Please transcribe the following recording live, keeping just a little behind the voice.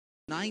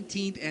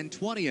19th and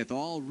 20th,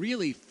 all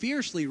really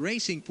fiercely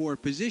racing for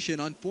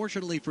position.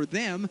 Unfortunately for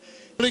them,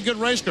 pretty good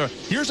race car.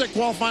 Here's that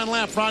qualifying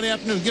lap Friday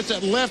afternoon. Gets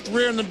that left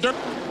rear in the dirt.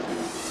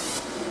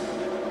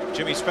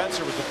 Jimmy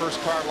Spencer was the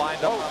first car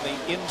lined up on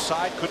the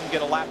inside, couldn't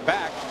get a lap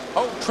back.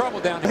 Oh, trouble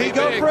down here. He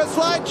goes for a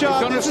slide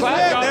job. This is it.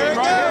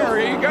 There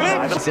he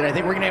goes. He said, I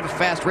think we're going to have a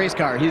fast race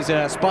car. His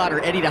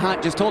spotter, Eddie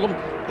DeHunt, just told him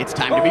it's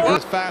time to be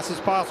as fast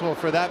as possible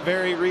for that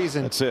very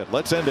reason. That's it.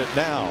 Let's end it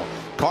now.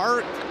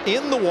 Car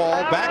in the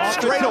wall, back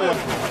straight away.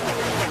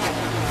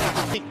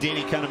 I think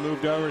Denny kind of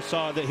moved over,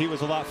 saw that he was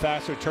a lot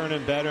faster,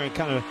 turning better, and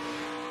kind of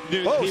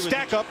knew he was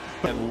stack up.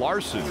 And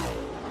Larson,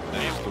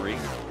 nice 3.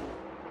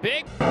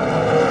 Big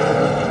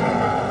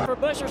for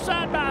Busch,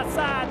 side by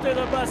side through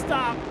the bus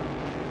stop.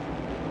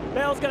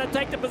 Bell's going to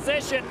take the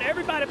position.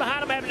 Everybody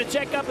behind him having to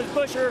check up as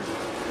Buscher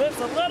lifts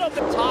a little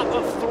bit. Top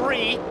of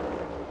 3.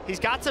 He's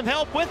got some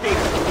help with him.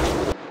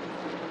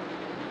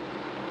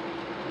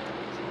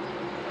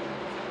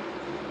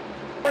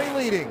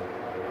 Leading.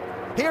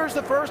 Here's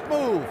the first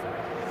move.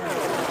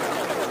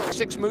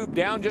 6 moved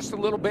down just a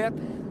little bit,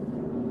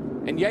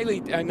 and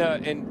Hailie and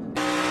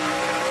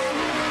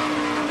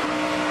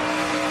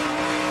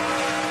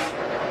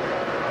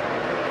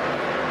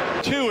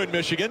 2 in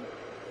Michigan.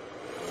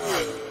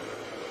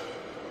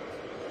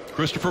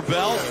 Christopher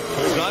Bell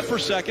holds on for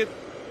second.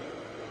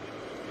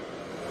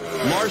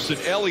 Larson,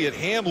 Elliott,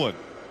 Hamlin.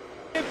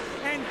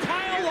 And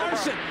Kyle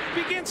Larson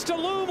begins to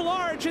loom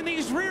large in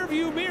these rear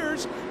view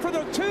mirrors for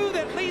the 2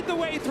 that lead the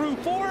way through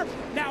 4,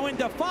 now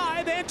into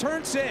 5 and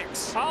turn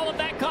 6. All of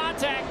that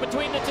contact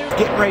between the 2.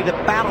 Getting ready to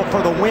battle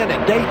for the win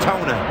at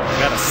Daytona.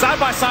 Got a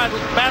side-by-side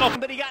battle.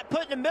 But he got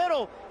put in the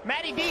middle.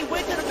 Matty D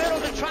went to the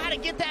middle to try to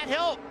get that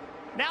help.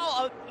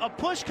 Now a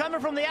push coming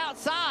from the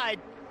outside.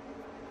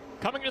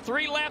 Coming to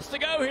 3 laps to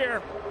go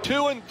here.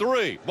 2 and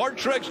 3. Martin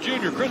Truex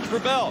Jr., Christopher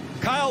Bell,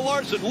 Kyle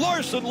Larson.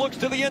 Larson looks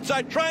to the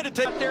inside, trying to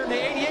take Up there in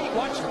the 88.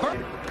 Watch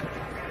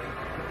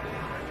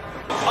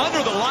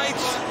under the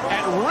lights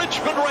at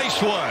Richmond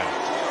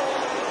Raceway.